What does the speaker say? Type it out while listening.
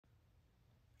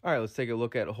All right, let's take a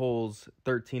look at holes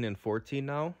 13 and 14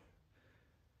 now.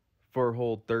 For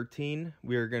hole 13,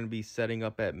 we are going to be setting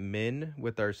up at min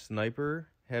with our sniper,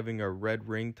 having our red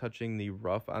ring touching the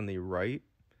rough on the right,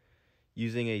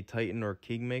 using a Titan or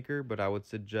Kingmaker, but I would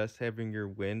suggest having your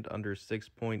wind under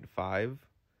 6.5.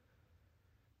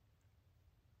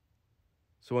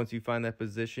 So once you find that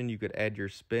position, you could add your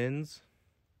spins.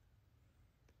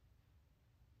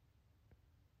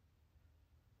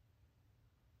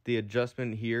 The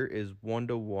adjustment here is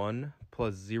 1:1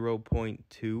 plus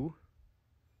 0.2.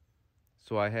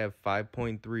 So I have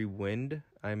 5.3 wind.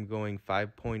 I'm going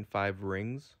 5.5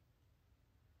 rings.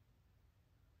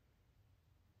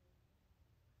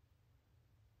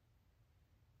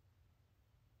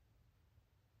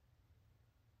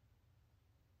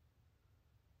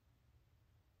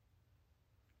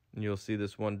 And you'll see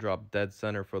this one drop dead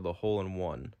center for the hole in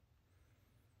one.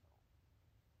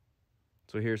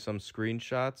 So here's some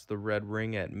screenshots, the red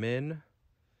ring at min.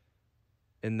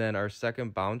 And then our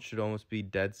second bounce should almost be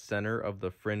dead center of the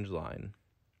fringe line.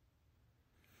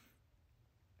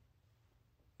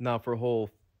 Now for hole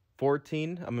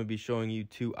 14, I'm going to be showing you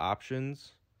two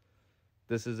options.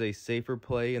 This is a safer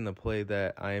play in the play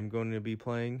that I am going to be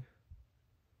playing.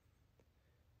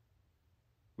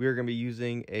 We are going to be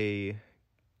using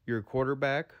your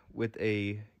quarterback with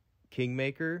a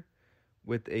Kingmaker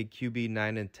with a QB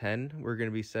 9 and 10. We're going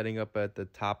to be setting up at the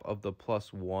top of the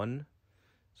 +1.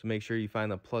 So make sure you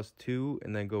find the +2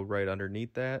 and then go right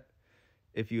underneath that.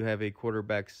 If you have a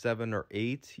quarterback 7 or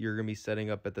 8, you're going to be setting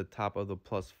up at the top of the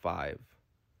 +5.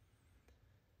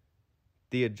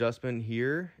 The adjustment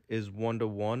here is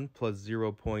 1:1 plus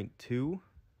 0.2.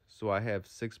 So I have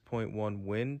 6.1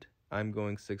 wind. I'm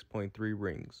going 6.3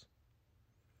 rings.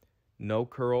 No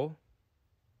curl.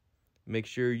 Make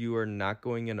sure you are not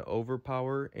going in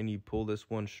overpower and you pull this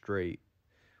one straight.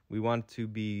 We want to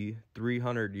be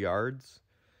 300 yards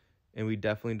and we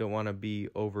definitely don't want to be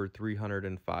over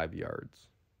 305 yards.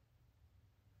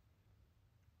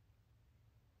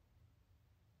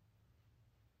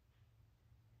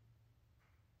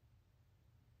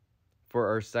 For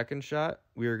our second shot,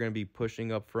 we are going to be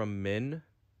pushing up from min.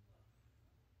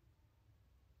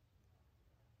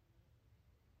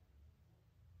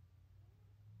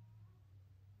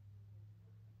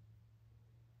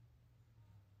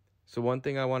 So one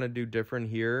thing I want to do different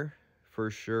here,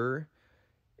 for sure,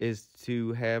 is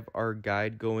to have our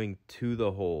guide going to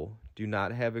the hole. Do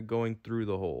not have it going through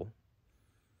the hole.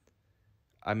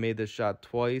 I made this shot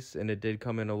twice, and it did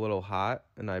come in a little hot,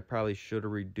 and I probably should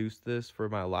have reduced this for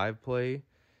my live play,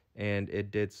 and it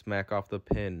did smack off the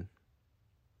pin.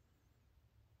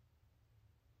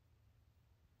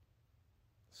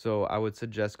 So I would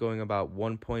suggest going about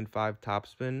 1.5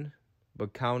 topspin,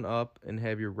 but count up and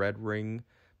have your red ring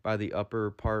by the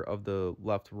upper part of the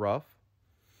left rough,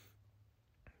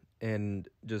 and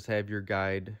just have your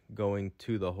guide going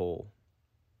to the hole.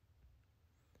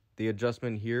 The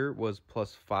adjustment here was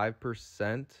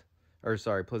 +5%, or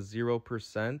sorry,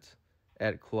 +0%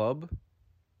 at club.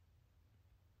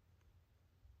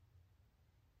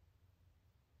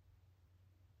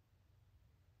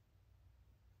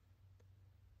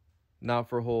 Now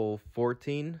for hole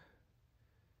 14.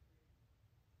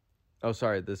 Oh,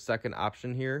 sorry, the second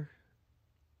option here.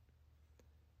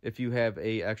 If you have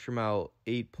a extra mile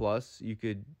 8+, you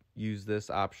could use this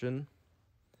option.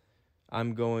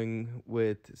 I'm going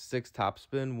with 6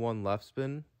 topspin, 1 left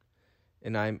spin,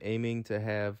 and I'm aiming to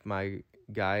have my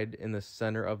guide in the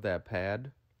center of that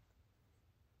pad.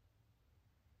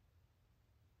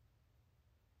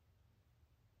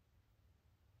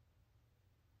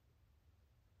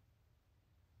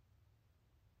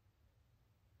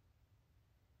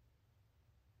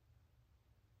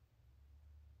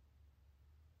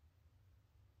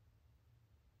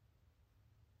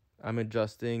 I'm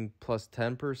adjusting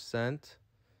 +10%,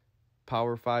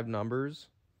 power 5 numbers,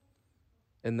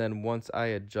 and then once I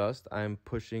adjust, I'm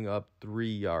pushing up 3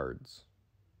 yards.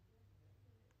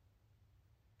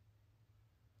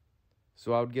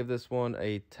 So I would give this one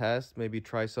a test, maybe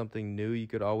try something new. You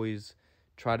could always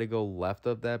try to go left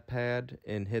of that pad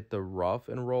and hit the rough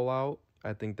and roll out.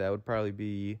 I think that would probably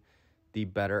be the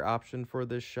better option for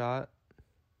this shot,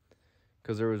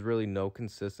 because there was really no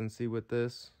consistency with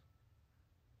this.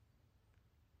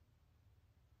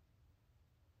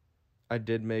 I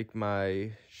did make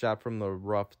my shot from the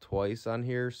rough twice on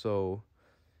here, so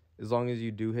as long as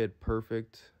you do hit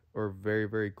perfect or very,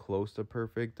 very close to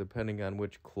perfect, depending on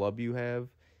which club you have,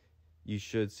 you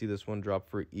should see this one drop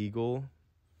for eagle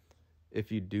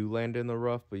if you do land in the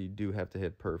rough, but you do have to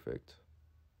hit perfect.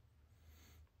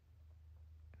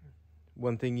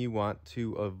 One thing you want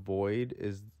to avoid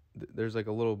is there's like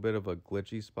a little bit of a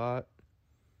glitchy spot.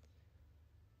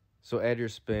 So add your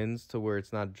spins to where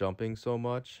it's not jumping so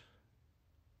much.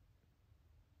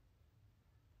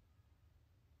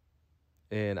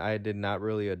 And I did not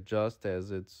really adjust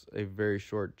as it's a very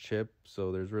short chip,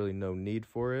 so there's really no need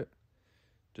for it.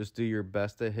 Just do your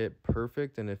best to hit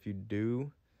perfect, and if you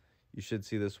do, you should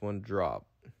see this one drop.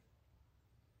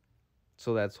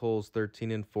 So that's holes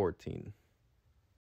 13 and 14.